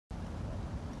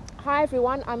Hi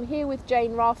everyone, I'm here with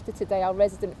Jane Wrafter today, our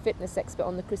resident fitness expert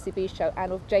on the Chrissy B Show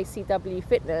and of JCW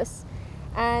Fitness.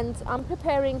 And I'm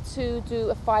preparing to do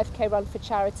a 5K run for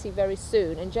charity very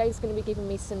soon. And Jane's going to be giving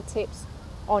me some tips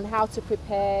on how to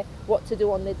prepare, what to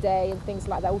do on the day and things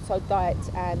like that. Also diet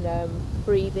and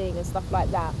breathing and stuff like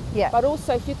that. Yeah. But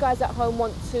also if you guys at home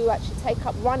want to actually take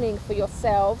up running for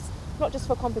yourselves, not just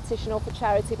for competition or for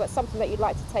charity, but something that you'd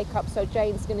like to take up. So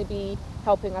Jane's going to be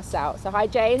helping us out. So hi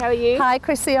Jane, how are you? Hi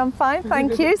Chrissy, I'm fine,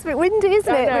 thank you. It's a bit windy,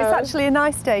 isn't it? But it's actually a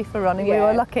nice day for running, Yeah. We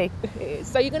were lucky.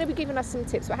 So you're going to be giving us some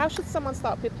tips. So how should someone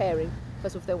start preparing,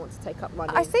 first if they want to take up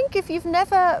running? I think if you've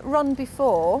never run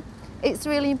before, it's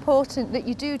really important that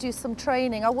you do some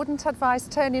training. I wouldn't advise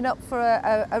turning up for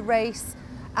a race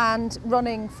and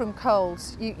running from cold.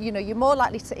 You know, you're more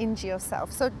likely to injure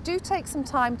yourself. So do take some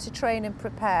time to train and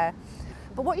prepare.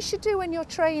 But what you should do when you're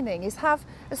training is have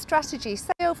a strategy,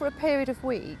 say over a period of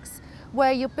weeks,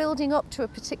 where you're building up to a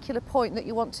particular point that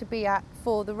you want to be at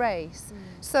for the race.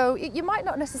 So you might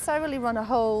not necessarily run a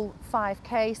whole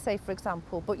 5K, say for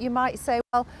example, but you might say,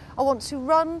 well, I want to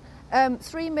run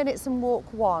 3 minutes and walk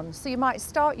 1. So you might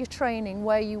start your training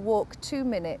where you walk 2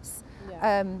 minutes.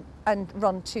 Yeah. And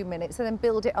run 2 minutes, and then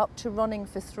build it up to running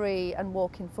for 3 and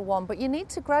walking for 1. But you need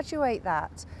to graduate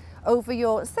that over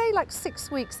your, say like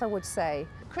 6 weeks, I would say.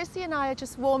 Chrissy and I are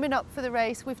just warming up for the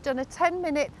race. We've done a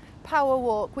 10-minute power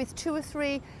walk with 2 or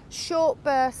 3 short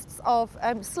bursts of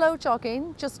slow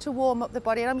jogging just to warm up the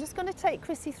body. And I'm just going to take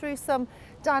Chrissy through some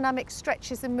dynamic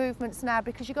stretches and movements now,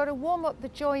 because you've got to warm up the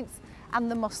joints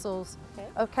and the muscles.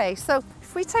 Okay, so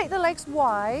if we take the legs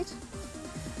wide,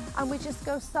 and we just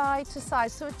go side to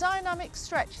side. So a dynamic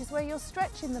stretch is where you're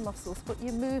stretching the muscles, but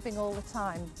you're moving all the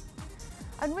time.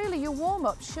 And really your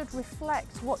warm-up should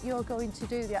reflect what you're going to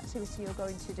do, the activity you're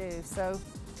going to do. So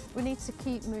we need to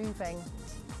keep moving.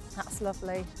 That's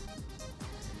lovely.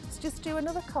 Let's just do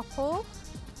another couple.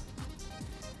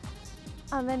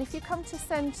 And then if you come to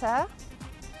center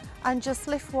and just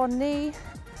lift one knee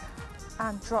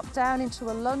and drop down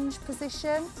into a lunge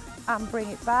position and bring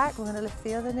it back. We're going to lift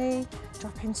the other knee,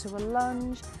 drop into a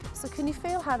lunge. So can you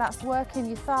feel how that's working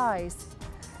your thighs?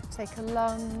 Take a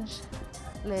lunge,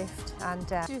 lift and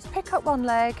down. Just pick up one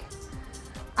leg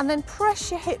and then press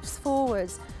your hips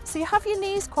forwards. So you have your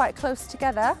knees quite close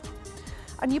together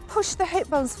and you push the hip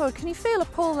bones forward. Can you feel a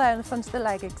pull there in the front of the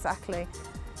leg? Exactly.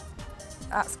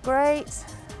 That's great.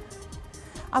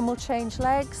 And we'll change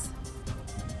legs.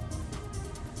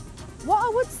 What I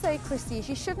would say, Chrissy, is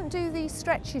you shouldn't do these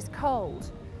stretches cold.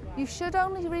 You should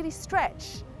only really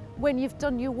stretch when you've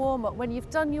done your warm-up, when you've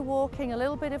done your walking, a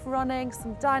little bit of running,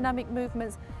 some dynamic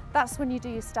movements. That's when you do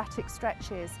your static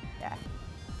stretches. Yeah,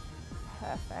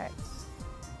 perfect.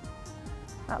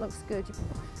 That looks good.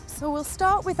 So we'll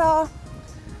start with our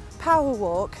power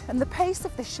walk, and the pace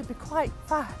of this should be quite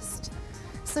fast.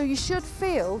 So you should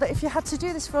feel that if you had to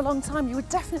do this for a long time, you would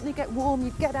definitely get warm,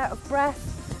 you'd get out of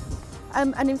breath.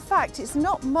 And in fact, it's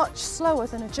not much slower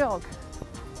than a jog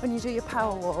when you do your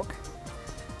power walk.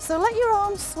 So let your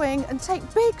arms swing and take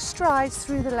big strides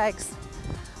through the legs.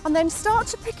 And then start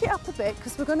to pick it up a bit,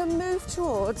 because we're going to move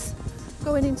towards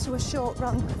going into a short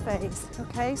run phase.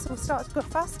 Okay, so we'll start to go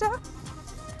faster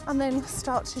and then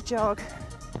start to jog.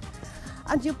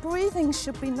 And your breathing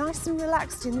should be nice and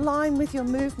relaxed in line with your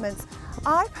movements.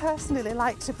 I personally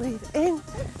like to breathe in,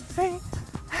 3,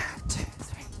 2,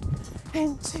 3,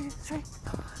 in, 2, 3,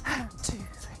 2,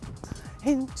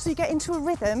 3, in. So you get into a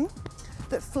rhythm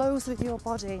that flows with your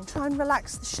body, and try and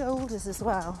relax the shoulders as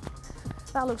well.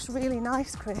 That looks really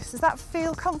nice, Chris. Does that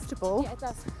feel comfortable? Yeah, it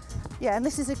does. Yeah, and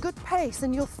this is a good pace,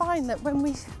 and you'll find that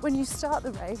when you start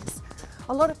the race,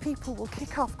 a lot of people will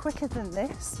kick off quicker than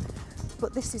this,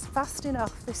 but this is fast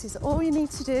enough. This is all you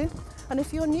need to do. And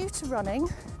if you're new to running,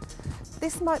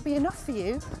 this might be enough for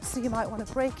you, so you might want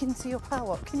to break into your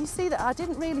power up. Can you see that I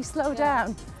didn't really slow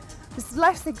down? It's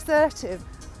less exertive,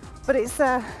 but it's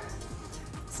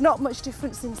not much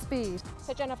difference in speed.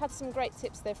 So Jen, I've had some great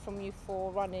tips there from you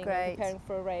for running and preparing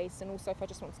for a race, and also if I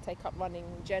just want to take up running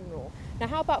in general. Now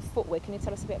how about footwear? Can you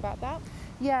tell us a bit about that?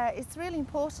 Yeah, it's really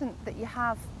important that you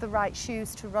have the right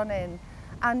shoes to run in.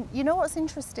 And you know what's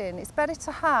interesting? It's better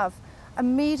to have a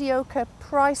mediocre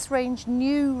price range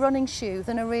new running shoe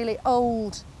than a really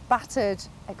old, battered,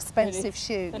 expensive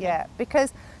shoe. Yeah,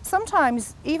 because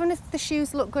sometimes even if the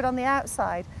shoes look good on the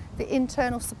outside, the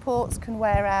internal supports can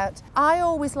wear out. I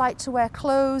always like to wear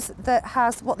clothes that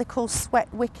has what they call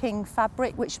sweat wicking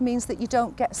fabric, which means that you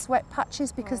don't get sweat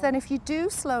patches, because then if you do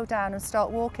slow down and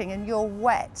start walking and you're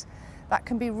wet, that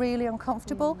can be really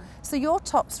uncomfortable. So your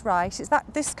top's right. It's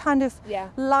that this kind of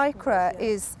lycra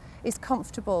is is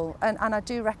comfortable, and I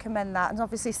do recommend that. And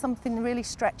obviously something really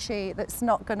stretchy that's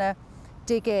not going to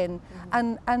dig in.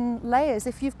 And layers,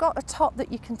 if you've got a top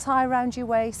that you can tie around your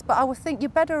waist, but I would think you're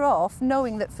better off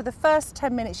knowing that for the first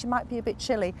 10 minutes you might be a bit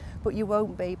chilly, but you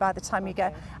won't be by the time you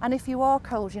get. And if you are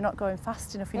cold, you're not going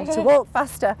fast enough, you need to walk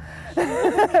faster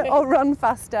or run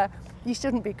faster. You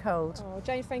shouldn't be cold. Oh,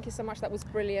 Jane, thank you so much. That was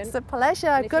brilliant. It's a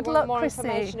pleasure. Good luck, Chrissy.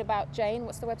 More information about Jane,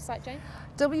 what's the website, Jane?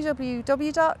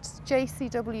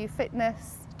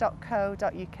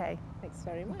 www.jcwfitness.co.uk. Thanks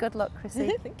very much. Good luck,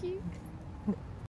 Chrissy. Thank you.